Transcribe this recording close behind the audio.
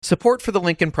Support for the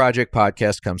Lincoln Project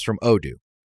podcast comes from Odoo.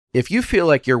 If you feel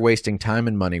like you're wasting time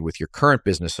and money with your current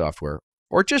business software,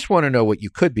 or just want to know what you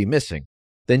could be missing,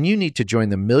 then you need to join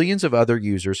the millions of other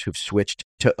users who've switched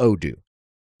to Odoo.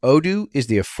 Odoo is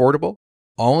the affordable,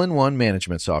 all-in-one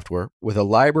management software with a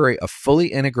library of fully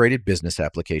integrated business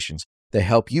applications that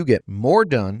help you get more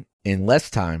done in less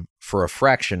time for a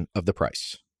fraction of the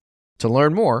price. To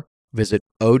learn more, visit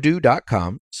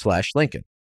odoo.com/Lincoln.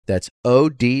 That's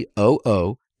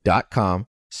odoo.com/Lincoln.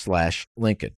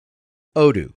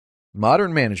 Odoo,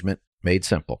 modern management made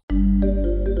simple.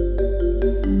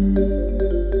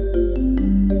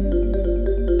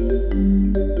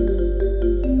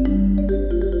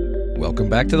 Welcome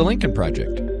back to the Lincoln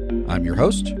Project. I'm your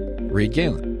host, Reed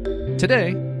Galen.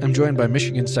 Today, I'm joined by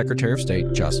Michigan Secretary of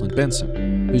State Jocelyn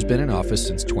Benson, who's been in office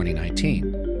since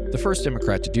 2019, the first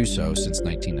Democrat to do so since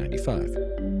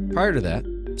 1995. Prior to that,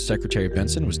 Secretary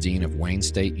Benson was Dean of Wayne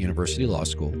State University Law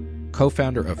School,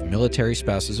 co-founder of Military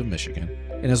Spouses of Michigan,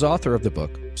 and is author of the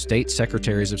book State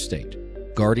Secretaries of State,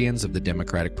 Guardians of the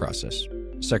Democratic Process.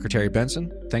 Secretary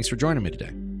Benson, thanks for joining me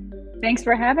today. Thanks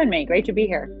for having me. Great to be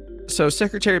here. So,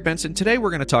 Secretary Benson, today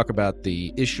we're going to talk about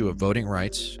the issue of voting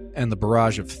rights and the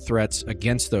barrage of threats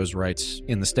against those rights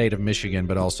in the state of Michigan,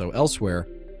 but also elsewhere,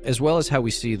 as well as how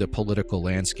we see the political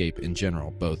landscape in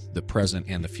general, both the present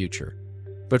and the future.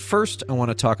 But first, I want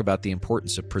to talk about the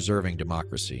importance of preserving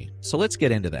democracy. So let's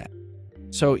get into that.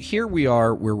 So here we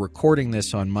are, we're recording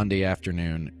this on Monday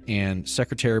afternoon, and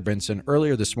Secretary Benson,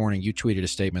 earlier this morning, you tweeted a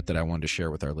statement that I wanted to share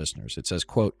with our listeners. It says,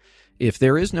 quote, "If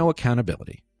there is no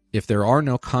accountability, if there are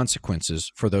no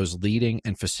consequences for those leading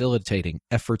and facilitating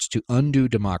efforts to undo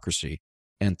democracy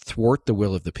and thwart the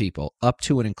will of the people, up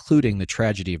to and including the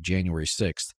tragedy of January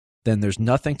 6th, then there's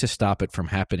nothing to stop it from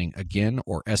happening again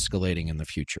or escalating in the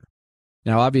future."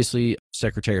 Now, obviously,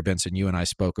 Secretary Benson, you and I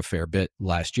spoke a fair bit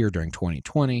last year during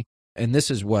 2020, and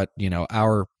this is what,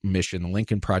 our mission, the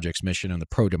Lincoln Project's mission and the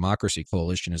Pro-Democracy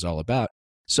Coalition is all about.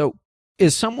 So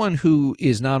as someone who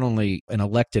is not only an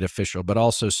elected official, but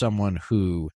also someone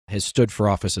who has stood for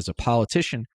office as a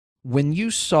politician, when you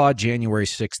saw January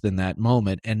 6th in that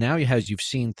moment, and now as you've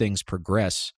seen things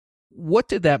progress, what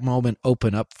did that moment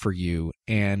open up for you?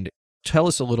 And tell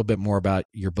us a little bit more about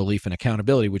your belief in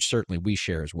accountability, which certainly we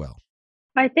share as well.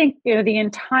 I think, the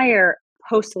entire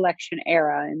post-election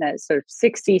era in that sort of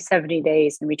 60, 70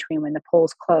 days in between when the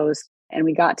polls closed and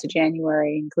we got to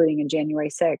January, including in January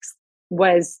 6th,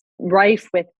 was rife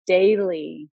with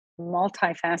daily,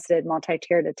 multifaceted,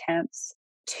 multi-tiered attempts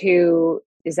to,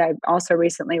 as I also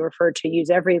recently referred to, use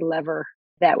every lever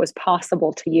that was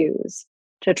possible to use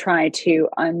to try to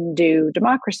undo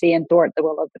democracy and thwart the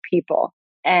will of the people.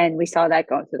 And we saw that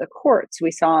going through the courts.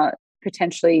 We saw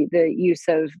potentially the use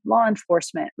of law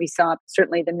enforcement. We saw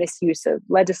certainly the misuse of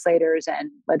legislators and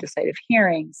legislative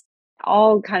hearings,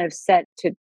 all kind of set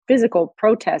to physical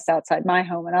protests outside my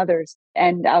home and others,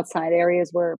 and outside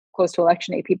areas where close to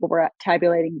election day people were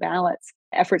tabulating ballots,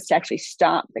 efforts to actually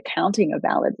stop the counting of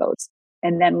valid votes,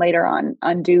 and then later on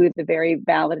undo the very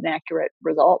valid and accurate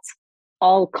results,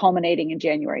 all culminating in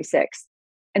January 6th.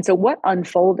 And so what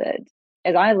unfolded,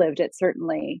 as I lived it,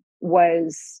 certainly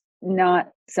was not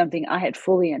something I had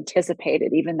fully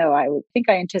anticipated, even though I would think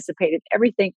I anticipated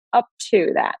everything up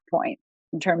to that point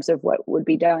in terms of what would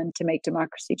be done to make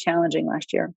democracy challenging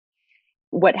last year.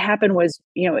 What happened was,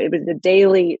 it was a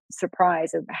daily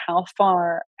surprise of how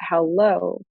far, how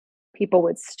low people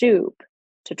would stoop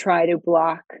to try to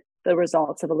block the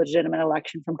results of a legitimate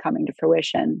election from coming to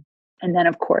fruition. And then,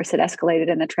 of course, it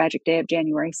escalated in the tragic day of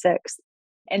January 6th.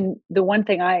 And the one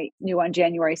thing I knew on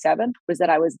January 7th was that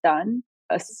I was done,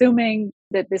 assuming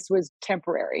that this was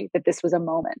temporary, that this was a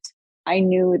moment. I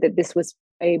knew that this was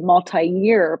a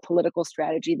multi-year political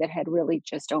strategy that had really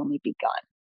just only begun.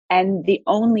 And the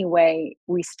only way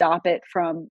we stop it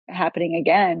from happening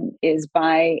again is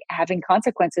by having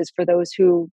consequences for those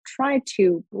who try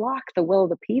to block the will of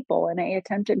the people in an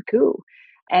attempted coup.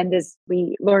 And as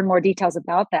we learn more details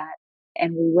about that,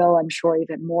 and we will, I'm sure,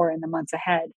 even more in the months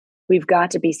ahead, we've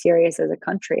got to be serious as a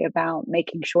country about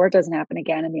making sure it doesn't happen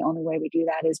again. And the only way we do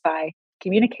that is by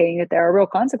communicating that there are real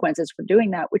consequences for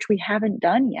doing that, which we haven't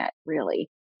done yet, really.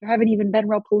 There haven't even been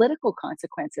real political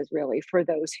consequences, really, for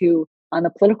those who on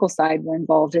the political side were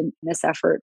involved in this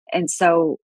effort. And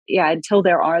so, until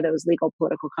there are those legal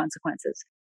political consequences,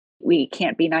 we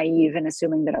can't be naive in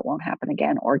assuming that it won't happen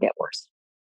again or get worse.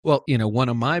 Well, one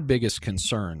of my biggest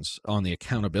concerns on the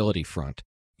accountability front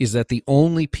is that the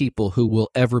only people who will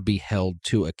ever be held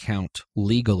to account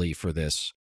legally for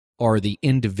this are the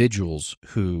individuals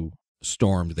who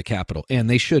stormed the Capitol. And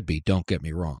they should be, don't get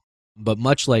me wrong. But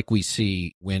much like we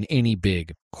see when any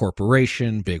big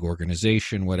corporation, big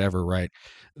organization, whatever, right,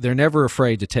 they're never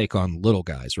afraid to take on little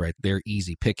guys, right? They're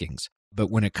easy pickings. But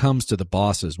when it comes to the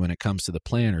bosses, when it comes to the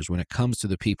planners, when it comes to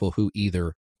the people who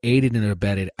either aided and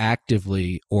abetted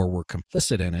actively or were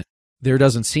complicit in it, there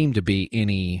doesn't seem to be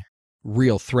any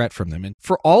real threat from them. And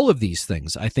for all of these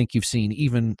things, I think you've seen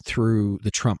even through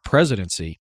the Trump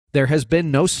presidency, there has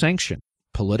been no sanction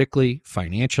politically,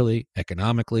 financially,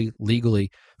 economically, legally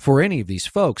for any of these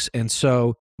folks. And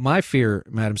so my fear,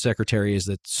 Madam Secretary, is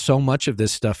that so much of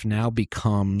this stuff now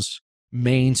becomes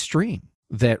mainstream,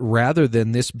 that rather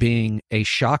than this being a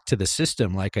shock to the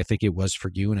system, like I think it was for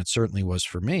you and it certainly was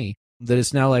for me, that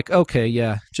it's now like, okay,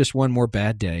 yeah, just one more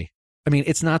bad day. I mean,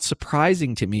 it's not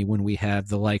surprising to me when we have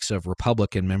the likes of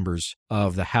Republican members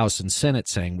of the House and Senate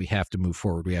saying we have to move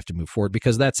forward,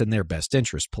 because that's in their best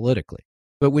interest politically.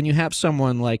 But when you have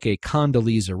someone like a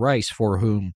Condoleezza Rice, for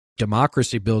whom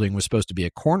democracy building was supposed to be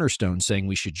a cornerstone, saying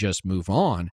we should just move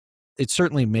on, it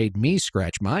certainly made me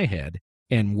scratch my head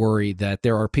and worry that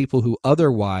there are people who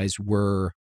otherwise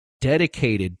were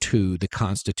dedicated to the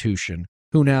Constitution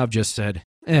who now have just said,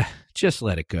 just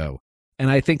let it go. And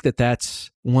I think that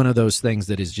that's one of those things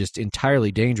that is just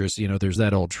entirely dangerous. You know, there's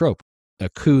that old trope. A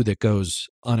coup that goes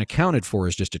unaccounted for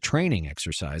is just a training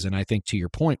exercise. And I think to your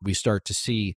point, we start to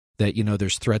see that, you know,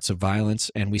 there's threats of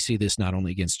violence, and we see this not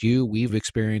only against you, we've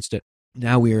experienced it.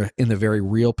 Now we are in the very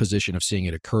real position of seeing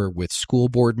it occur with school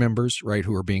board members, right,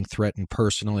 who are being threatened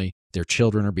personally. Their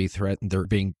children are being threatened. They're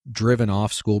being driven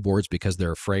off school boards because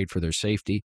they're afraid for their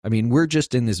safety. I mean, we're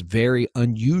just in this very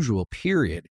unusual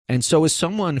period. And so as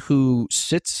someone who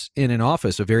sits in an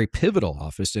office, a very pivotal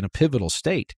office in a pivotal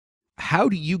state, how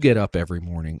do you get up every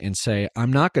morning and say,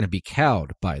 I'm not going to be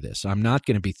cowed by this. I'm not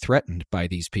going to be threatened by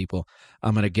these people.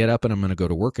 I'm going to get up and I'm going to go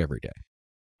to work every day.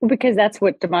 Because that's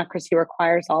what democracy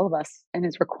requires all of us and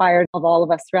is required of all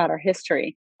of us throughout our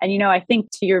history. And, you know, I think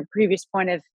to your previous point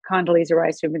of Condoleezza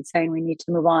Rice, who've been saying we need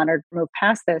to move on or move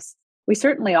past this, we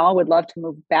certainly all would love to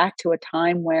move back to a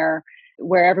time where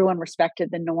everyone respected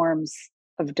the norms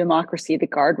of democracy, the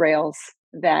guardrails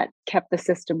that kept the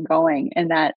system going,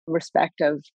 and that respect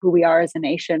of who we are as a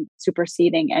nation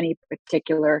superseding any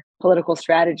particular political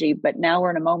strategy. But now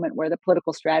we're in a moment where the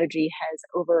political strategy has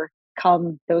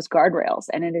overcome those guardrails,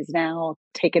 and it is now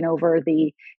taken over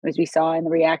as we saw in the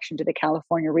reaction to the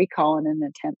California recall in an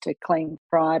attempt to claim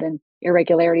fraud and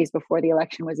irregularities before the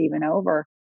election was even over.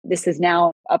 This is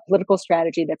now a political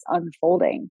strategy that's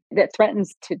unfolding that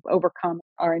threatens to overcome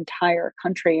our entire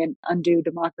country and undo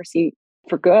democracy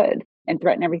for good and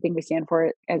threaten everything we stand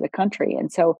for as a country.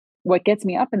 And so what gets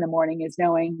me up in the morning is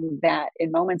knowing that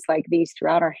in moments like these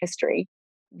throughout our history,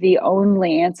 the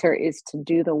only answer is to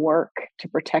do the work to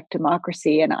protect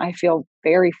democracy. And I feel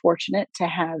very fortunate to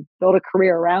have built a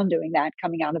career around doing that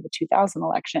coming out of the 2000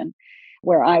 election,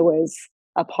 where I was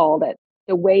appalled at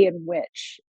the way in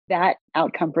which that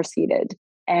outcome proceeded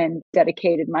and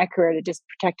dedicated my career to just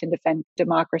protect and defend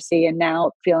democracy. And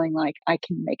now feeling like I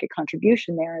can make a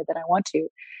contribution there that I want to.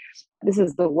 This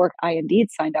is the work I indeed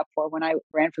signed up for when I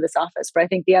ran for this office. But I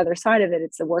think the other side of it,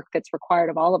 it's the work that's required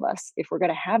of all of us. If we're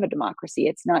going to have a democracy,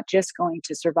 it's not just going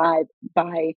to survive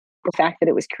by the fact that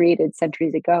it was created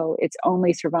centuries ago. It's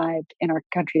only survived in our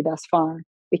country thus far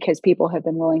because people have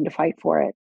been willing to fight for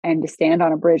it and to stand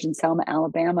on a bridge in Selma,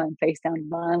 Alabama and face down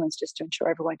violence just to ensure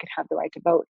everyone could have the right to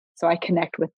vote. So I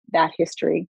connect with that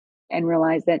history and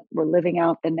realize that we're living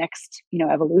out the next,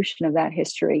 evolution of that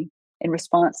history in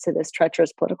response to this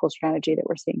treacherous political strategy that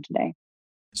we're seeing today.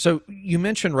 So you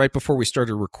mentioned right before we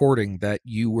started recording that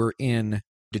you were in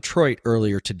Detroit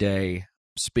earlier today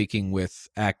speaking with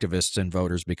activists and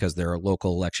voters because there are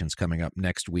local elections coming up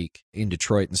next week in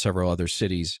Detroit and several other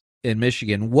cities in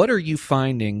Michigan. What are you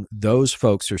finding those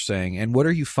folks are saying, and what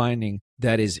are you finding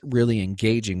that is really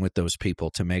engaging with those people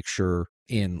to make sure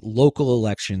in local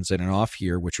elections in an off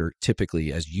year, which are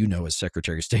typically, as you know, as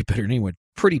Secretary of State better than anyone,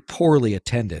 pretty poorly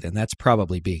attended, and that's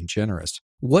probably being generous.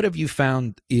 What have you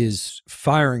found is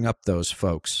firing up those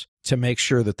folks to make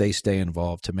sure that they stay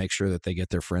involved, to make sure that they get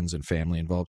their friends and family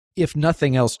involved, if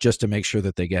nothing else, just to make sure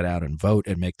that they get out and vote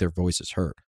and make their voices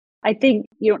heard? I think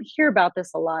you don't hear about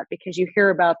this a lot because you hear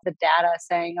about the data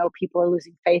saying, oh, people are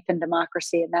losing faith in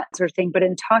democracy and that sort of thing. But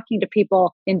in talking to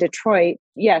people in Detroit,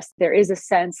 yes, there is a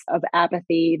sense of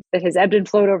apathy that has ebbed and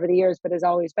flowed over the years, but has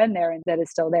always been there and that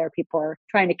is still there. People are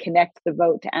trying to connect the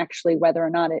vote to actually whether or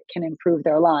not it can improve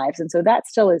their lives. And so that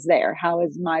still is there. How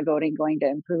is my voting going to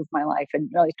improve my life? And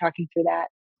really talking through that.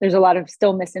 There's a lot of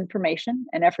still misinformation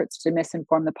and efforts to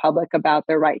misinform the public about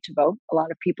their right to vote. A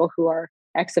lot of people who are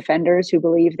ex-offenders who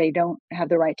believe they don't have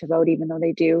the right to vote, even though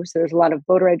they do. So there's a lot of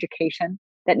voter education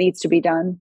that needs to be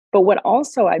done. But what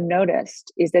also I've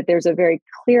noticed is that there's a very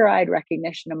clear eyed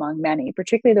recognition among many,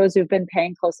 particularly those who've been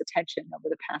paying close attention over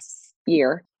the past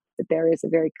year, that there is a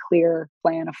very clear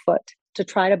plan afoot to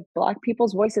try to block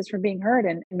people's voices from being heard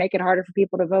and make it harder for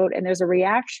people to vote. And there's a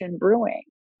reaction brewing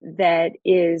that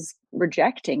is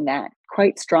rejecting that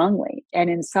quite strongly, and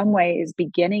in some ways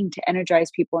beginning to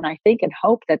energize people. And I think and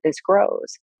hope that this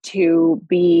grows to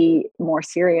be more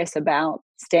serious about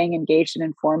staying engaged and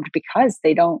informed, because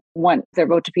they don't want their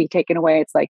vote to be taken away.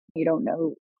 It's like you don't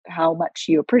know how much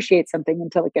you appreciate something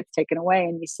until it gets taken away.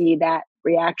 And you see that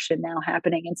reaction now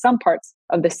happening in some parts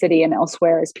of the city and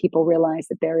elsewhere as people realize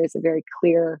that there is a very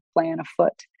clear plan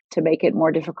afoot to make it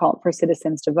more difficult for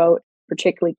citizens to vote,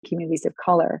 particularly communities of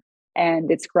color.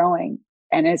 And it's growing.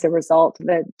 And as a result,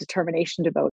 the determination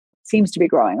to vote seems to be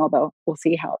growing, although we'll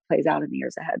see how it plays out in the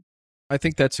years ahead. I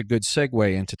think that's a good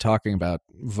segue into talking about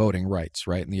voting rights,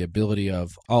 right? And the ability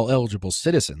of all eligible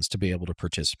citizens to be able to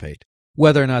participate.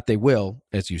 Whether or not they will,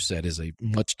 as you said, is a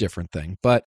much different thing.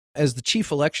 But as the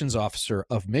chief elections officer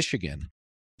of Michigan,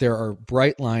 there are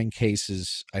bright line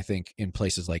cases, I think, in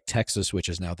places like Texas, which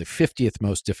is now the 50th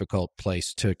most difficult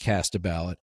place to cast a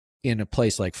ballot, in a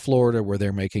place like Florida, where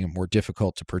they're making it more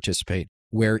difficult to participate,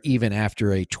 where even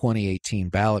after a 2018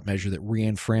 ballot measure that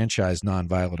re-enfranchised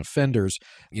nonviolent offenders,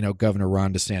 Governor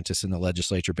Ron DeSantis and the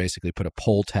legislature basically put a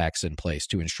poll tax in place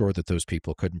to ensure that those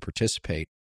people couldn't participate.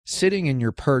 Sitting in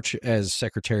your perch as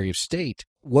Secretary of State,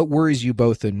 what worries you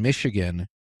both in Michigan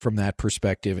from that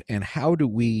perspective, and how do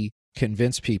we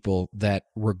convince people that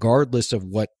regardless of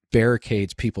what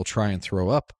barricades people try and throw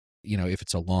up, if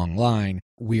it's a long line,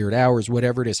 weird hours,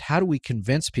 whatever it is, how do we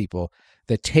convince people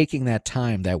that taking that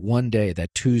time, that one day,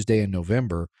 that Tuesday in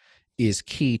November, is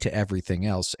key to everything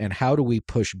else? And how do we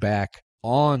push back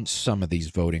on some of these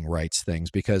voting rights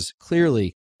things? Because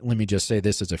clearly, let me just say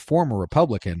this as a former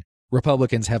Republican,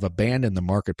 Republicans have abandoned the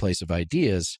marketplace of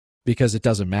ideas because it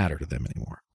doesn't matter to them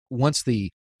anymore. Once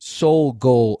the sole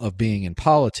goal of being in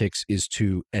politics is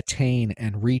to attain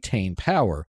and retain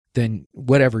power, then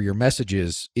whatever your message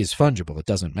is fungible. It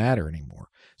doesn't matter anymore.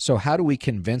 So how do we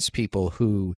convince people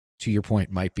who, to your point,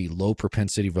 might be low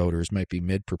propensity voters, might be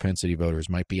mid propensity voters,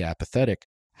 might be apathetic?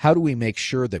 How do we make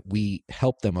sure that we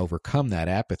help them overcome that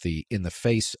apathy in the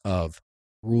face of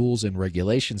rules and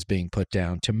regulations being put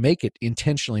down to make it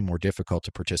intentionally more difficult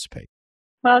to participate?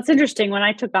 Well, it's interesting. When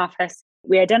I took office,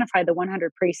 we identified the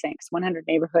 100 precincts, 100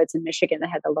 neighborhoods in Michigan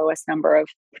that had the lowest number of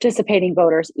participating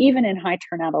voters, even in high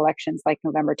turnout elections like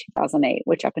November 2008,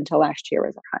 which up until last year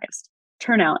was our highest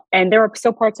turnout. And there were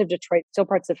still parts of Detroit, still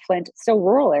parts of Flint, still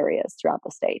rural areas throughout the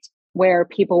state where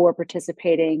people were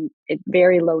participating at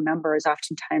very low numbers,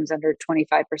 oftentimes under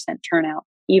 25% turnout,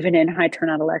 even in high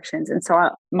turnout elections. And so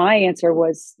my answer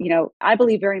was, I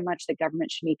believe very much that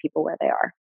government should meet people where they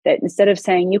are. That instead of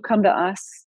saying, you come to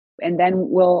us and then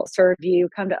we'll serve you,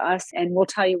 come to us and we'll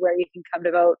tell you where you can come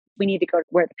to vote, we need to go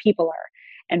where the people are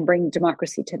and bring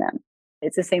democracy to them.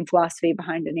 It's the same philosophy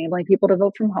behind enabling people to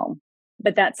vote from home.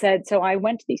 But that said, so I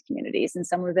went to these communities, and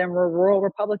some of them were rural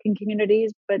Republican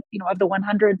communities, but of the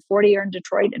 140 are in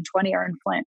Detroit and 20 are in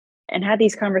Flint, and had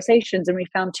these conversations. And we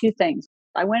found two things.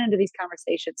 I went into these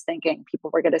conversations thinking people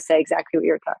were going to say exactly what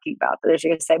you're talking about. They're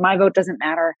going to say, my vote doesn't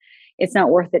matter. It's not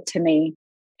worth it to me.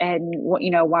 And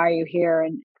why are you here?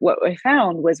 And what I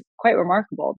found was quite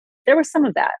remarkable. There was some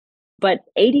of that, but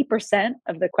 80%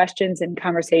 of the questions and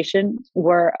conversation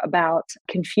were about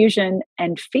confusion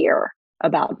and fear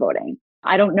about voting.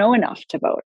 I don't know enough to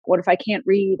vote. What if I can't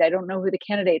read? I don't know who the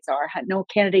candidates are. No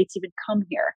candidates even come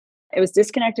here. It was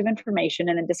disconnect of information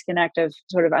and a disconnect of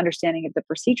sort of understanding of the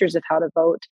procedures of how to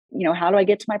vote. How do I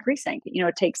get to my precinct?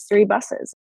 It takes 3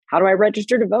 buses. How do I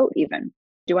register to vote even?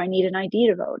 Do I need an ID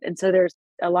to vote? And so there's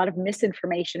a lot of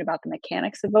misinformation about the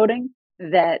mechanics of voting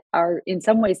that are in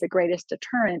some ways the greatest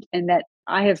deterrent, and that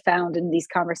I have found in these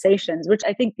conversations, which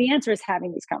I think the answer is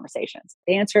having these conversations.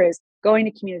 The answer is going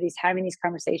to communities, having these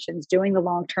conversations, doing the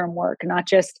long-term work, not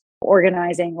just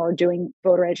organizing or doing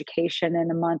voter education in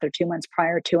a month or 2 months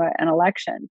prior to an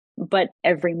election, but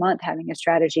every month having a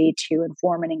strategy to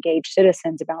inform and engage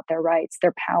citizens about their rights,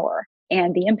 their power,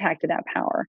 and the impact of that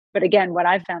power. But again, what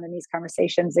I've found in these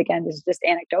conversations, again, is just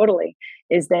anecdotally,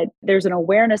 is that there's an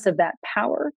awareness of that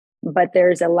power, but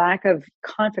there's a lack of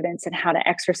confidence in how to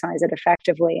exercise it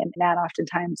effectively. And that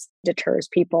oftentimes deters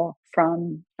people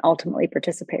from ultimately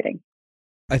participating.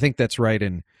 I think that's right.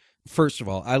 And first of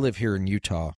all, I live here in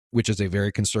Utah, which is a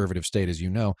very conservative state, as you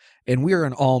know, and we're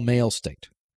an all-mail state.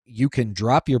 You can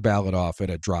drop your ballot off at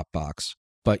a drop box,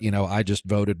 but, I just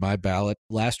voted my ballot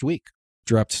last week,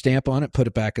 dropped a stamp on it, put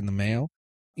it back in the mail.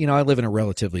 I live in a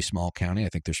relatively small county. I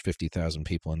think there's 50,000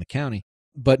 people in the county.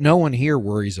 But no one here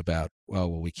worries about,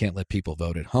 well, we can't let people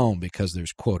vote at home because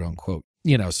there's quote unquote,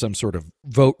 some sort of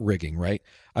vote rigging, right?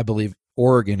 I believe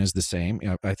Oregon is the same.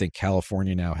 I think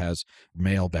California now has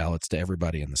mail ballots to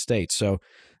everybody in the state. So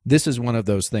this is one of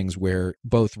those things where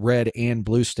both red and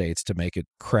blue states, to make it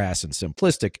crass and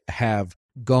simplistic, have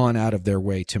gone out of their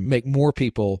way to make more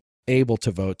people able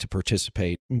to vote, to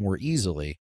participate more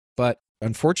easily. But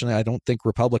unfortunately, I don't think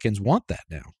Republicans want that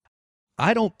now.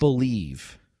 I don't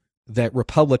believe that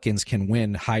Republicans can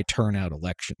win high turnout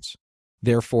elections.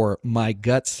 Therefore, my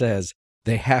gut says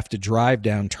they have to drive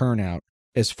down turnout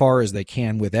as far as they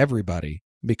can with everybody,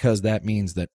 because that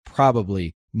means that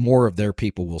probably more of their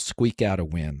people will squeak out a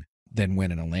win than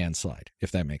win in a landslide,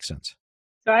 if that makes sense.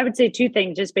 So I would say two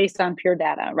things just based on pure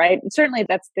data, right? And certainly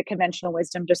that's the conventional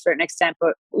wisdom to a certain extent,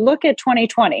 but look at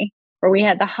 2020, where we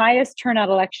had the highest turnout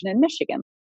election in Michigan.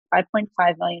 5.5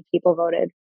 million people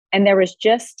voted. And there was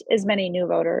just as many new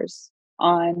voters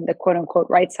on the quote unquote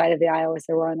right side of the aisle as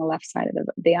there were on the left side of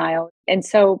the aisle. And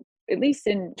so at least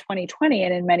in 2020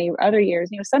 and in many other years,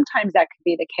 sometimes that could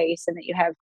be the case, and that you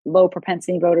have low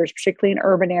propensity voters, particularly in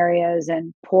urban areas,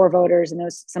 and poor voters, and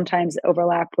those sometimes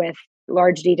overlap with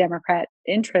large D Democrat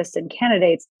interest in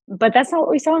candidates. But that's not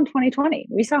what we saw in 2020.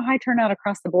 We saw high turnout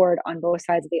across the board on both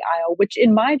sides of the aisle, which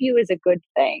in my view is a good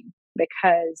thing,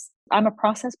 because I'm a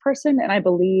process person and I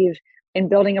believe in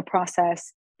building a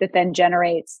process that then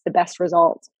generates the best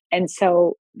result. And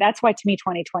so that's why, to me,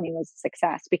 2020 was a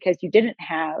success, because you didn't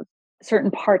have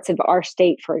certain parts of our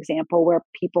state, for example, where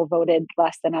people voted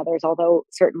less than others, although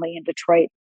certainly in Detroit,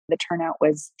 the turnout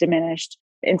was diminished.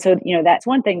 And so, that's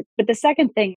one thing. But the second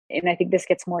thing, and I think this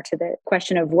gets more to the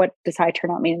question of what does high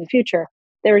turnout mean in the future,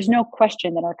 there is no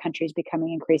question that our country is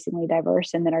becoming increasingly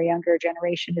diverse, and that our younger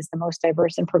generation is the most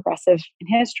diverse and progressive in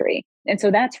history. And so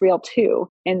that's real too.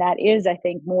 And that is, I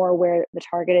think, more where the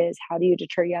target is. How do you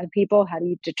deter young people? How do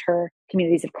you deter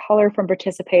communities of color from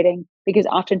participating? Because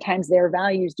oftentimes their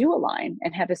values do align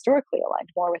and have historically aligned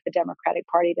more with the Democratic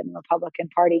Party than the Republican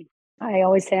Party. I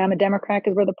always say I'm a Democrat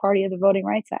because we're the party of the Voting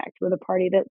Rights Act. We're the party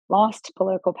that lost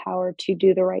political power to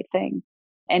do the right thing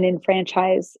and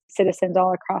enfranchise citizens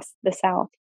all across the South.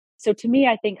 So to me,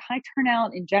 I think high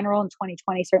turnout in general in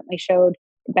 2020 certainly showed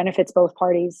benefits both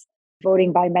parties.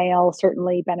 Voting by mail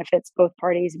certainly benefits both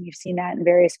parties. And you've seen that in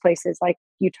various places like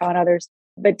Utah and others.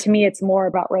 But to me, it's more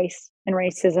about race and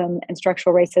racism and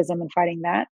structural racism and fighting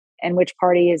that, and which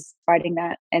party is fighting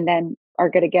that, and then are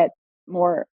going to get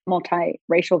more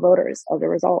multiracial voters as a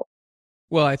result.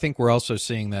 Well, I think we're also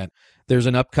seeing that there's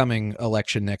an upcoming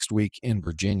election next week in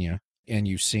Virginia, and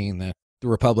you've seen that the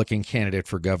Republican candidate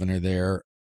for governor there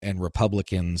and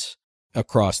Republicans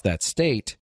across that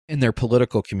state in their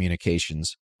political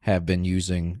communications have been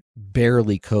using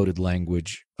barely coded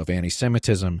language of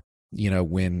anti-Semitism.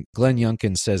 When Glenn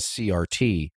Youngkin says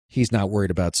CRT, he's not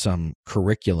worried about some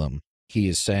curriculum. He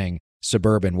is saying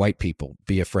suburban white people,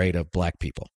 be afraid of black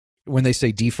people. When they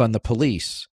say defund the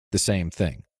police, the same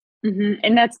thing. Mm-hmm.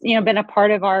 And that's, been a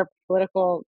part of our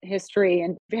political history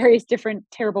in various different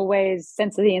terrible ways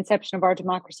since the inception of our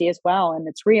democracy as well. And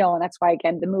it's real. And that's why,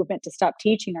 again, the movement to stop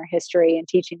teaching our history and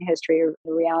teaching the history of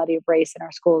the reality of race in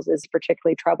our schools is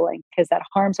particularly troubling, because that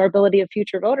harms our ability of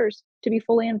future voters to be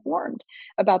fully informed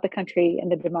about the country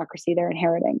and the democracy they're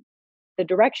inheriting. The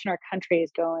direction our country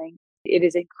is going, it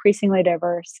is increasingly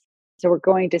diverse. So we're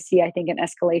going to see, I think, an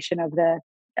escalation of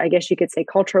I guess you could say,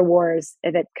 culture wars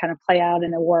that kind of play out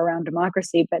in the war around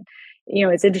democracy. But,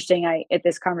 it's interesting. At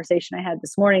this conversation I had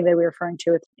this morning that we were referring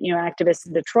to with, activists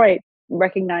in Detroit,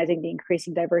 recognizing the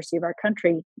increasing diversity of our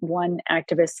country. One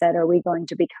activist said, are we going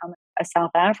to become a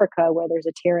South Africa where there's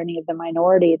a tyranny of the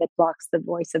minority that blocks the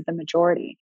voice of the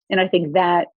majority? And I think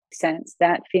that sense,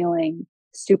 that feeling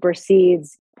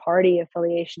supersedes party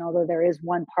affiliation, although there is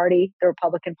one party, the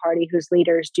Republican Party, whose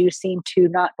leaders do seem to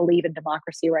not believe in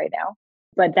democracy right now.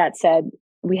 But that said,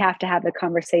 we have to have the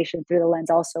conversation through the lens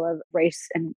also of race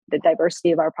and the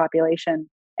diversity of our population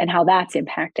and how that's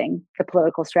impacting the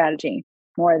political strategy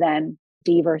more than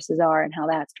D versus R and how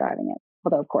that's driving it.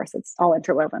 Although, of course, it's all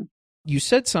interwoven. You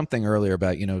said something earlier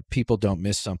about, people don't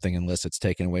miss something unless it's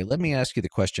taken away. Let me ask you the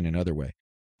question another way.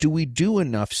 Do we do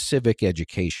enough civic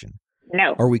education?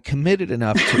 No. Are we committed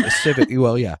enough to the civic?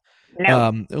 Well, yeah.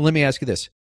 No. Let me ask you this.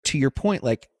 To your point,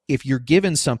 like if you're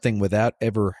given something without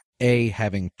ever A,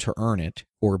 having to earn it,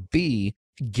 or B,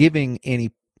 giving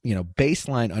any,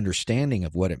 baseline understanding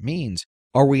of what it means,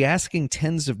 are we asking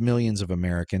tens of millions of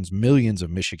Americans, millions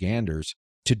of Michiganders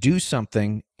to do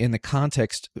something in the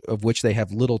context of which they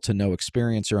have little to no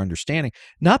experience or understanding,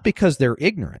 not because they're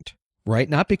ignorant, right?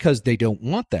 Not because they don't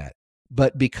want that,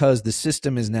 but because the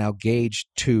system is now gauged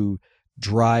to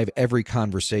drive every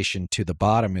conversation to the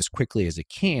bottom as quickly as it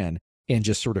can and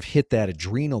just sort of hit that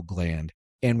adrenal gland.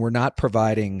 And we're not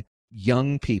providing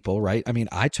young people, right? I mean,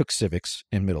 I took civics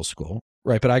in middle school,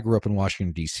 right? But I grew up in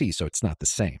Washington, D.C., so it's not the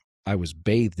same. I was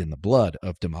bathed in the blood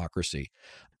of democracy.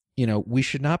 We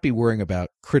should not be worrying about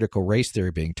critical race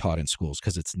theory being taught in schools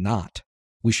because it's not.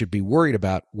 We should be worried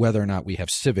about whether or not we have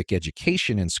civic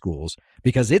education in schools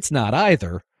because it's not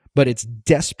either, but it's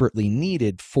desperately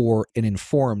needed for an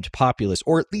informed populace,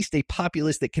 or at least a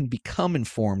populace that can become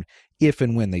informed if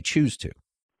and when they choose to.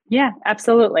 Yeah,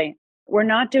 absolutely. We're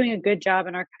not doing a good job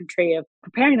in our country of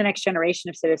preparing the next generation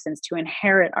of citizens to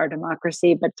inherit our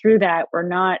democracy. But through that, we're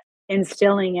not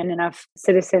instilling in enough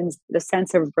citizens the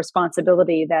sense of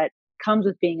responsibility that comes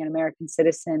with being an American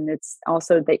citizen. It's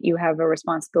also that you have a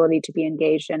responsibility to be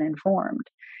engaged and informed.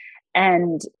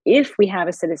 And if we have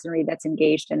a citizenry that's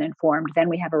engaged and informed, then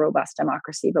we have a robust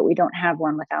democracy, but we don't have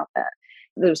one without that.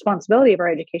 The responsibility of our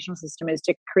educational system is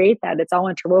to create that. It's all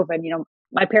interwoven.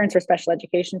 My parents are special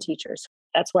education teachers.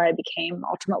 That's why I became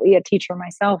ultimately a teacher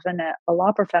myself and a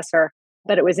law professor.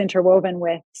 But it was interwoven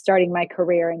with starting my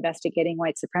career investigating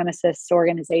white supremacist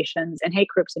organizations and hate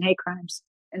groups and hate crimes.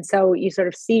 And so you sort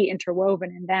of see interwoven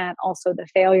in that also the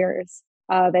failures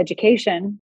of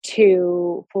education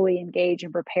to fully engage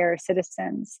and prepare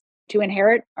citizens to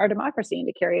inherit our democracy and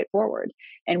to carry it forward.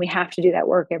 And we have to do that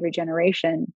work every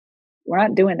generation. We're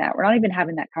not doing that. We're not even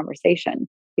having that conversation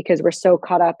because we're so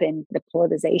caught up in the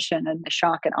politicization and the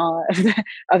shock and awe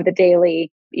of the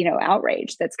daily,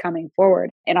 outrage that's coming forward.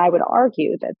 And I would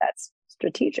argue that that's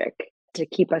strategic to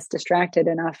keep us distracted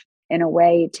enough in a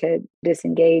way to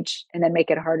disengage and then make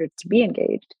it harder to be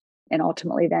engaged and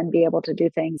ultimately then be able to do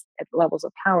things at levels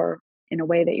of power in a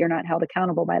way that you're not held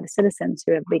accountable by the citizens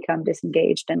who have become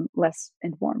disengaged and less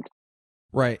informed.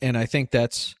 Right. And I think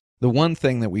that's the one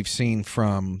thing that we've seen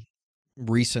from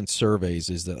recent surveys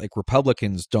is that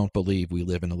Republicans don't believe we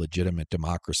live in a legitimate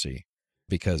democracy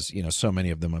because, so many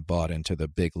of them have bought into the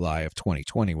big lie of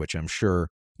 2020, which I'm sure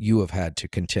you have had to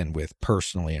contend with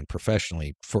personally and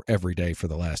professionally for every day for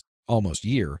the last almost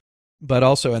year. But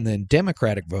also, and then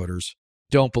Democratic voters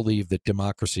don't believe that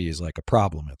democracy is a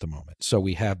problem at the moment. So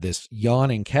we have this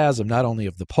yawning chasm, not only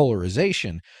of the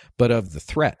polarization, but of the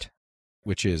threat,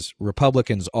 which is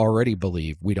Republicans already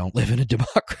believe we don't live in a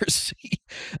democracy,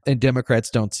 and Democrats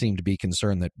don't seem to be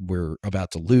concerned that we're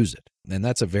about to lose it. And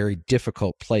that's a very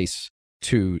difficult place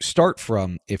to start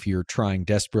from if you're trying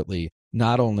desperately,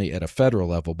 not only at a federal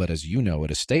level, but as you know,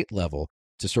 at a state level,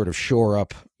 to sort of shore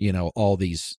up, all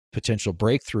these potential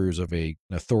breakthroughs of an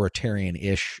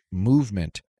authoritarian-ish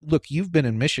movement. Look, you've been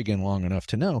in Michigan long enough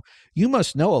to know, you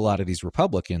must know a lot of these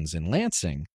Republicans in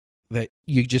Lansing that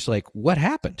you just what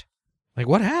happened?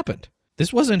 What happened?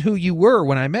 This wasn't who you were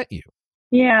when I met you.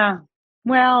 Yeah.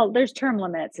 Well, there's term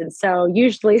limits. And so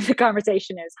usually the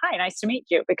conversation is, hi, nice to meet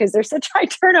you, because there's such high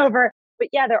turnover. But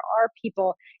yeah, there are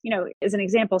people, as an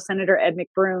example, Senator Ed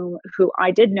McBroom, who I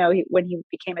did know when he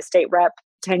became a state rep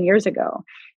 10 years ago,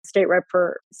 state rep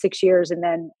for 6 years, and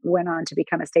then went on to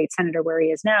become a state senator where he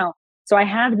is now. So I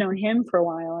have known him for a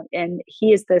while. And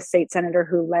he is the state senator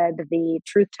who led the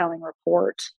truth-telling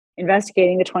report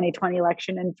investigating the 2020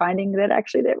 election and finding that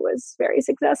actually it was very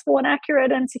successful and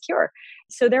accurate and secure.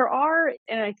 So there are,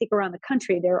 and I think around the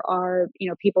country, there are,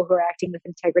 people who are acting with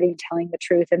integrity and telling the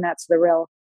truth. And that's the real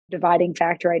dividing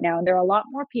factor right now. And there are a lot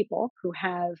more people who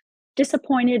have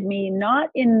disappointed me, not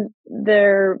in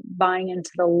their buying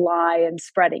into the lie and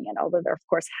spreading it, although there, of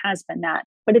course, has been that,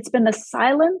 but it's been the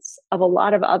silence of a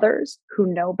lot of others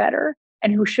who know better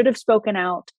and who should have spoken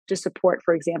out to support,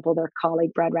 for example, their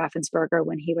colleague Brad Raffensperger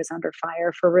when he was under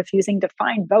fire for refusing to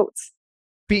find votes.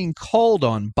 Being called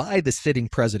on by the sitting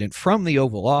president from the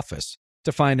Oval Office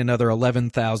to find another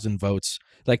 11,000 votes,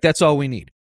 that's all we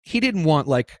need. He didn't want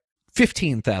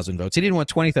 15,000 votes. He didn't want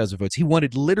 20,000 votes. He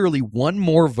wanted literally one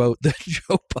more vote that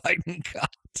Joe Biden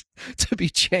got to be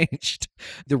changed.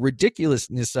 The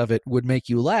ridiculousness of it would make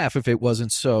you laugh if it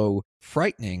wasn't so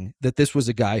frightening that this was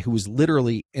a guy who was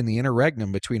literally in the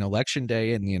interregnum between Election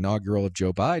Day and the inaugural of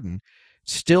Joe Biden,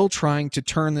 still trying to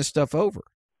turn this stuff over.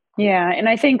 Yeah. And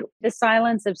I think the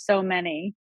silence of so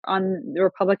many on the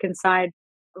Republican side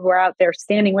who are out there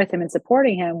standing with him and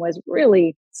supporting him was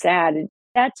really sad.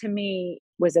 That to me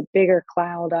was a bigger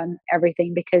cloud on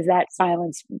everything because that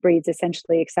silence breeds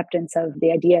essentially acceptance of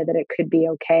the idea that it could be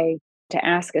okay to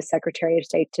ask a Secretary of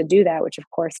State to do that, which of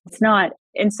course it's not.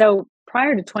 And so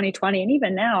prior to 2020, and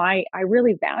even now, I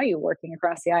really value working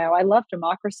across the aisle. I love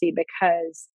democracy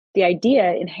because the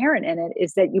idea inherent in it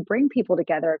is that you bring people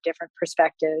together of different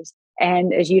perspectives.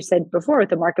 And as you said before, with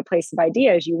the marketplace of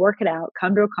ideas, you work it out,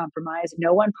 come to a compromise.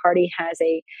 No one party has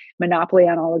a monopoly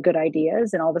on all the good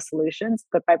ideas and all the solutions.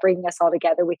 But by bringing us all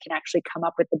together, we can actually come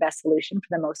up with the best solution for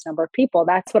the most number of people.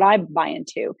 That's what I buy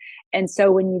into. And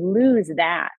so when you lose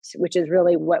that, which is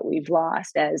really what we've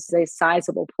lost as a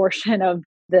sizable portion of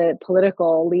the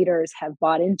political leaders have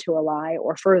bought into a lie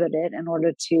or furthered it in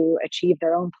order to achieve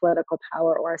their own political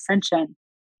power or ascension,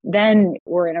 then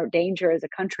we're in a danger as a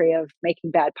country of making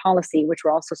bad policy, which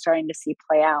we're also starting to see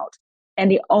play out.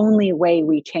 And the only way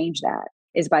we change that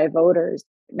is by voters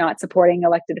not supporting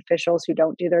elected officials who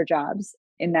don't do their jobs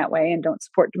in that way and don't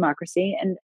support democracy,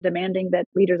 and demanding that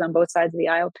leaders on both sides of the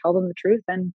aisle tell them the truth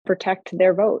and protect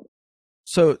their vote.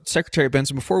 So, Secretary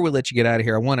Benson, before we let you get out of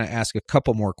here, I want to ask a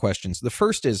couple more questions. The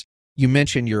first is, you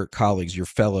mentioned your colleagues, your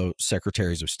fellow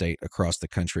secretaries of state across the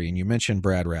country, and you mentioned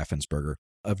Brad Raffensperger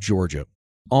of Georgia.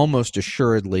 Almost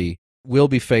assuredly will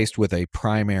be faced with a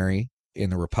primary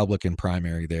in the Republican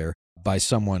primary there by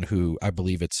someone who, I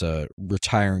believe it's a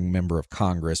retiring member of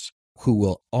Congress, who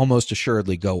will almost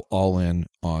assuredly go all in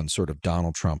on sort of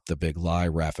Donald Trump, the big lie,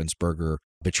 Raffensperger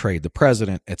betrayed the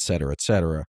president, et cetera, et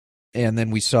cetera. And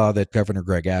then we saw that Governor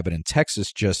Greg Abbott in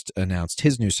Texas just announced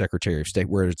his new Secretary of State,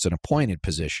 where it's an appointed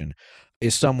position,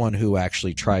 is someone who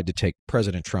actually tried to take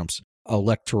President Trump's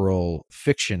electoral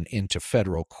fiction into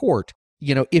federal court.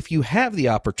 You know, if you have the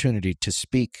opportunity to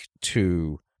speak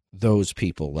to those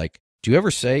people, like, do you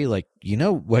ever say, like, you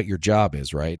know what your job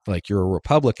is, right? Like, you're a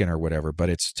Republican or whatever, but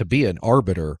it's to be an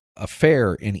arbiter, a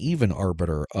fair and even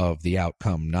arbiter of the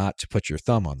outcome, not to put your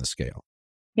thumb on the scale.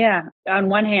 Yeah. On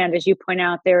one hand, as you point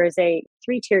out, there is a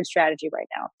three-tiered strategy right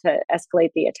now to escalate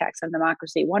the attacks on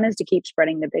democracy. One is to keep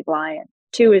spreading the big lie, and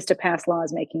two is to pass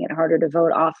laws making it harder to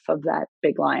vote off of that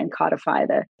big lie and codify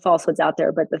the falsehoods out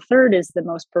there. But the third is the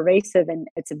most pervasive, and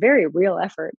it's a very real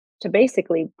effort to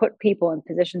basically put people in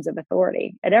positions of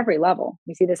authority at every level.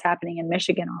 We see this happening in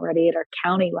Michigan already at our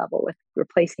county level, with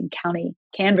replacing county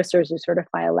canvassers who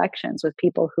certify elections with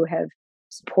people who have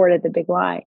supported the big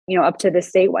lie. You know, up to the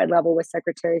statewide level with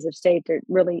secretaries of state to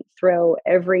really throw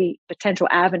every potential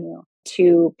avenue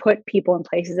to put people in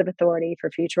places of authority for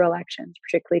future elections,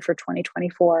 particularly for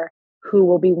 2024, who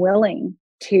will be willing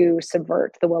to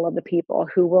subvert the will of the people,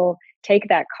 who will take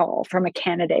that call from a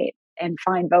candidate and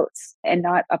find votes and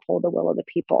not uphold the will of the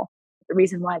people. The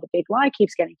reason why the big lie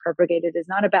keeps getting propagated is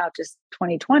not about just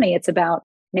 2020. It's about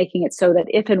making it so that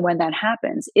if and when that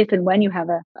happens, if and when you have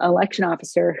an election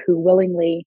officer who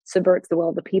willingly subverts the will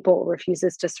of the people,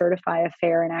 refuses to certify a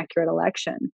fair and accurate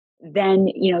election, then,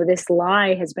 you know, this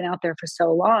lie has been out there for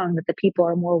so long that the people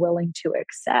are more willing to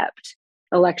accept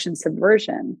election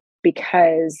subversion,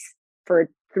 because for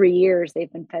 3 years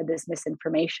they've been fed this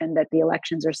misinformation that the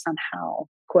elections are somehow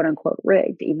quote unquote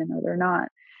rigged, even though they're not.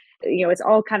 You know, it's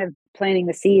all kind of planting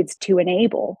the seeds to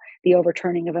enable the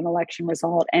overturning of an election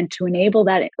result and to enable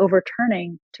that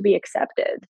overturning to be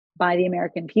accepted by the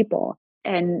American people.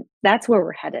 And that's where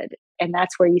we're headed. And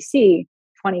that's where you see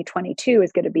 2022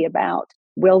 is going to be about,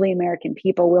 will the American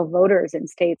people, will voters in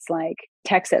states like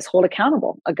Texas hold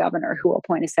accountable a governor who will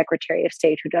appoint a secretary of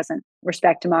state who doesn't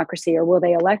respect democracy? Or will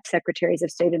they elect secretaries of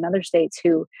state in other states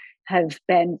who have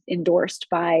been endorsed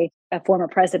by a former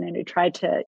president who tried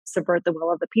to subvert the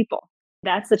will of the people?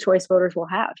 That's the choice voters will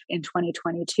have in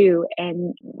 2022.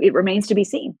 And it remains to be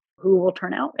seen who will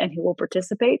turn out and who will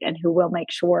participate and who will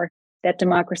make sure that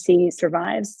democracy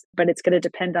survives. But it's going to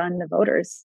depend on the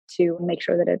voters to make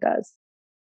sure that it does.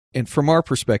 And from our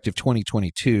perspective,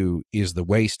 2022 is the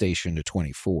way station to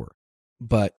 24.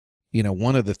 But, you know,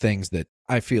 one of the things that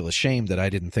I feel ashamed that I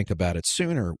didn't think about it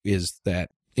sooner is that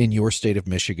in your state of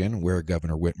Michigan, where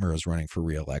Governor Whitmer is running for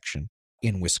re-election,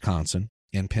 in Wisconsin,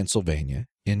 in Pennsylvania,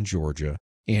 in Georgia,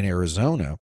 in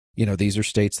Arizona, you know, these are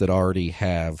states that already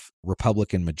have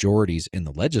Republican majorities in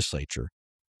the legislature.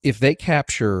 If they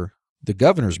capture the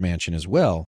governor's mansion as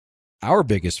well, our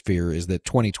biggest fear is that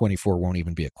 2024 won't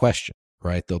even be a question,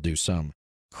 right? They'll do some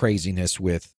craziness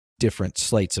with different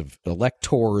slates of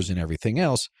electors and everything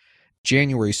else.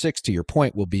 January 6th, to your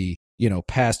point, will be, you know,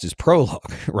 past as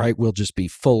prologue, right? We'll just be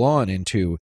full on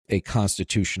into a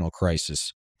constitutional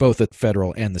crisis, both at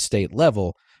federal and the state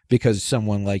level, because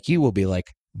someone like you will be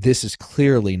like, this is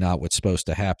clearly not what's supposed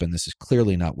to happen. This is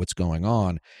clearly not what's going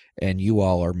on. And you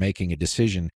all are making a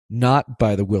decision not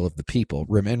by the will of the people.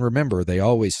 And remember, they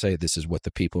always say this is what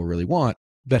the people really want,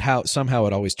 but how somehow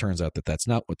it always turns out that that's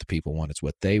not what the people want. It's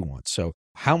what they want. So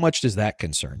how much does that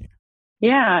concern you?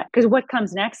 Yeah, because what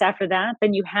comes next after that?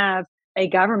 Then you have a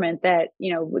government that,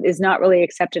 is not really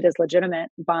accepted as legitimate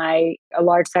by a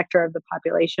large sector of the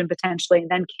population potentially, and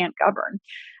then can't govern.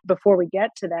 Before we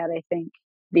get to that, I think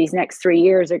these next 3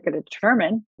 years are going to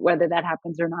determine whether that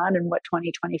happens or not and what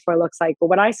 2024 looks like. But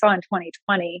what I saw in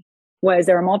 2020 was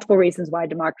there are multiple reasons why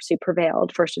democracy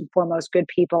prevailed. First and foremost, good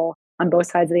people on both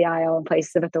sides of the aisle and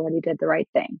places of authority did the right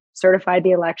thing, certified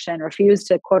the election, refused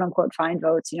to quote unquote find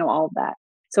votes, all of that.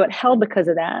 So it held because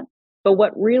of that. But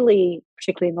what really,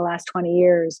 particularly in the last 20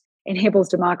 years, enables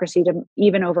democracy to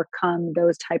even overcome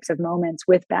those types of moments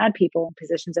with bad people in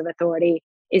positions of authority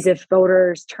is if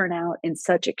voters turn out in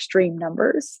such extreme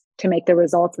numbers to make the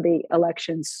results of the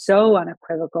election so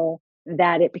unequivocal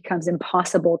that it becomes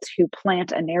impossible to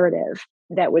plant a narrative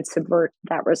that would subvert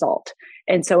that result.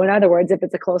 And so, in other words, if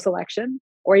it's a close election,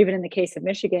 or even in the case of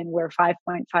Michigan, where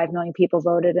 5.5 million people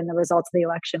voted and the results of the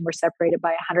election were separated by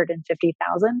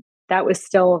 150,000, that was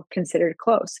still considered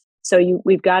close. So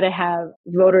we've got to have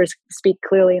voters speak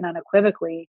clearly and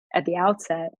unequivocally at the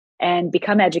outset and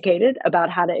become educated about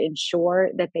how to ensure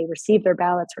that they receive their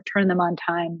ballots, return them on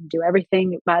time, do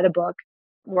everything by the book,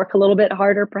 work a little bit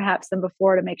harder perhaps than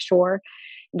before to make sure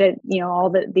that all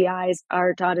the I's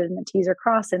are dotted and the T's are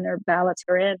crossed and their ballots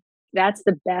are in. That's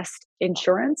the best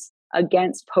insurance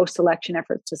against post-election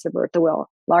efforts to subvert the will.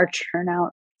 Large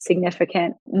turnout,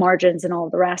 significant margins, and all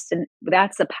the rest. And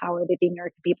that's the power that the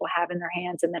American people have in their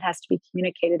hands, and that has to be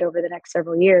communicated over the next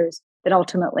several years, that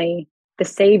ultimately the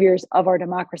saviors of our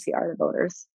democracy are the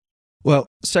voters. Well,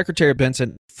 Secretary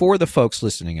Benson, for the folks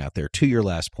listening out there, to your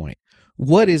last point,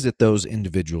 what is it those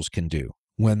individuals can do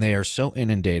when they are so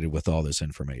inundated with all this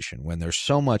information, when there's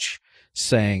so much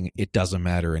saying it doesn't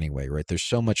matter anyway, right? There's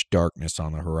so much darkness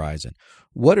on the horizon.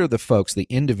 What are the folks, the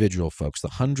individual folks, the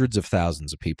hundreds of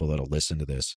thousands of people that'll listen to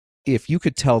this, if you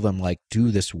could tell them, like,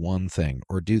 do this one thing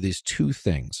or do these two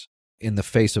things in the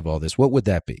face of all this, what would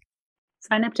that be?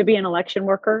 Sign up to be an election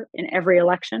worker in every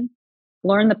election,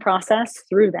 learn the process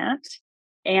through that,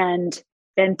 and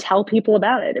then tell people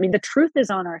about it. I mean, the truth is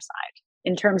on our side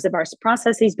in terms of our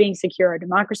processes being secure, our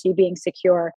democracy being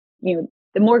secure. The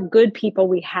more good people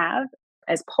we have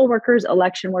as poll workers,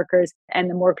 election workers, and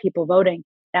the more people voting,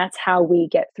 that's how we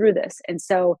get through this. And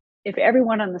so if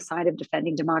everyone on the side of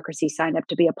defending democracy signed up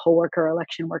to be a poll worker or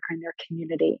election worker in their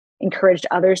community, encouraged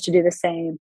others to do the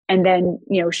same, and then,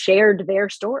 shared their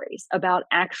stories about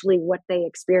actually what they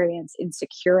experience in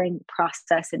securing the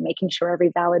process and making sure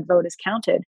every valid vote is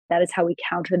counted, that is how we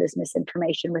counter this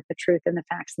misinformation with the truth and the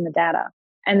facts and the data.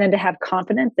 And then to have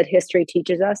confidence that history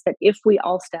teaches us that if we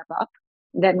all step up,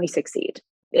 then we succeed.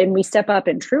 And we step up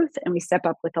in truth, and we step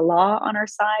up with the law on our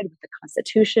side, with the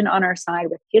Constitution on our side,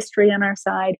 with history on our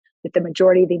side, with the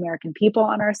majority of the American people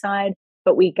on our side.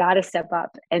 But we got to step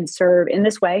up and serve in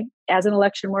this way as an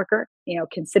election worker.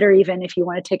 Consider, even if you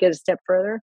want to take it a step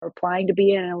further, applying to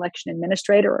be an election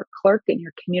administrator or clerk in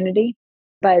your community,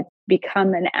 but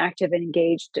become an active and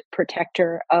engaged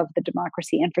protector of the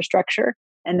democracy infrastructure.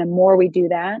 And the more we do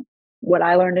that, what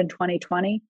I learned in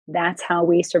 2020, that's how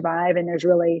we survive. And there's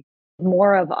really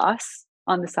more of us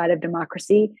on the side of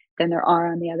democracy than there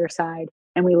are on the other side.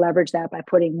 And we leverage that by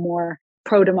putting more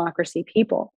pro-democracy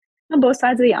people on both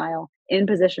sides of the aisle in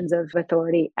positions of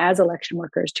authority as election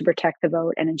workers to protect the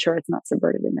vote and ensure it's not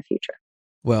subverted in the future.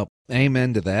 Well,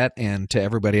 amen to that. And to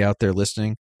everybody out there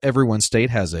listening, every one state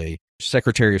has a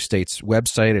Secretary of State's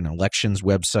website, an elections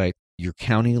website. Your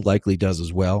county likely does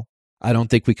as well. I don't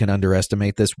think we can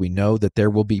underestimate this. We know that there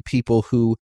will be people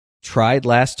who tried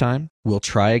last time, will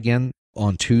try again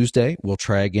on Tuesday, will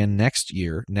try again next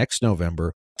year, next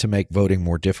November, to make voting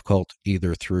more difficult,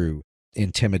 either through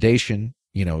intimidation,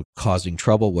 causing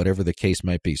trouble, whatever the case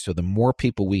might be. So the more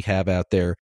people we have out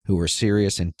there who are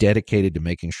serious and dedicated to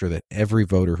making sure that every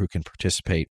voter who can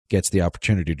participate gets the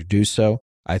opportunity to do so,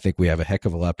 I think we have a heck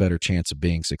of a lot better chance of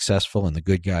being successful and the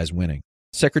good guys winning.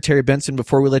 Secretary Benson,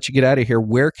 before we let you get out of here,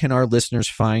 where can our listeners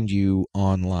find you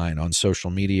online, on social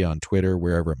media, on Twitter,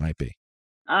 wherever it might be?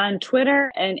 On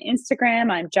Twitter and Instagram,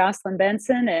 I'm Jocelyn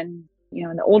Benson, and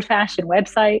the old-fashioned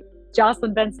website,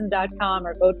 jocelynbenson.com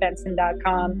or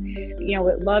votebenson.com. We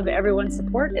love everyone's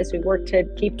support as we work to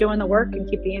keep doing the work and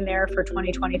keep being there for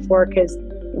 2024, because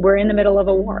we're in the middle of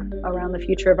a war around the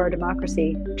future of our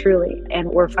democracy, truly, and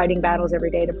we're fighting battles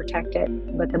every day to protect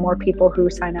it. But the more people who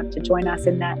sign up to join us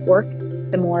in that work,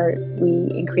 the more we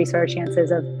increase our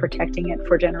chances of protecting it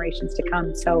for generations to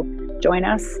come. So join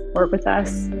us, work with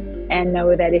us, and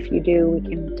know that if you do, we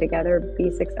can together be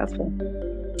successful.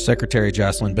 Secretary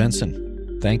Jocelyn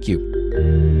Benson, thank you.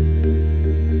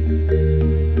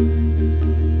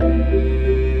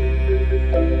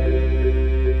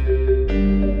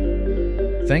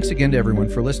 Thanks again to everyone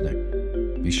for listening.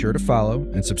 be sure to follow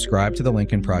and subscribe to The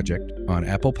Lincoln Project on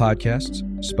Apple Podcasts,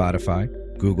 Spotify,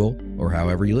 Google, or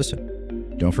however you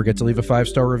listen. Don't forget to leave a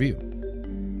 5-star review.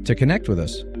 To connect with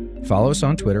us, follow us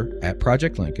on Twitter at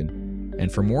Project Lincoln,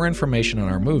 and for more information on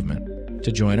our movement,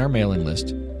 to join our mailing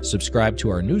list, subscribe to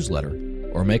our newsletter,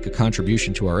 or make a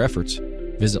contribution to our efforts,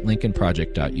 visit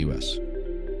lincolnproject.us.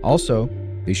 Also,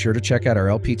 be sure to check out our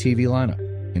LPTV lineup,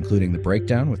 including The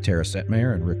Breakdown with Tara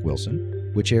Setmayer and Rick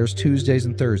Wilson, which airs Tuesdays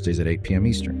and Thursdays at 8 p.m.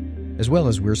 Eastern, as well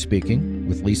as We're Speaking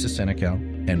with Lisa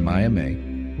Senecal and Maya May,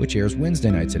 which airs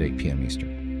Wednesday nights at 8 p.m.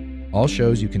 Eastern. All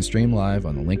shows you can stream live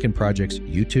on the Lincoln Project's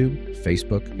YouTube,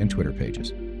 Facebook, and Twitter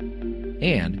pages.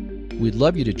 And we'd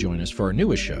love you to join us for our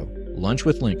newest show, Lunch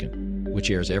with Lincoln, which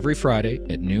airs every Friday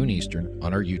at noon Eastern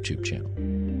on our YouTube channel.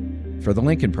 For The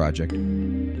Lincoln Project,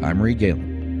 I'm Reed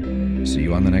Galen. See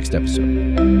you on the next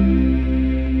episode.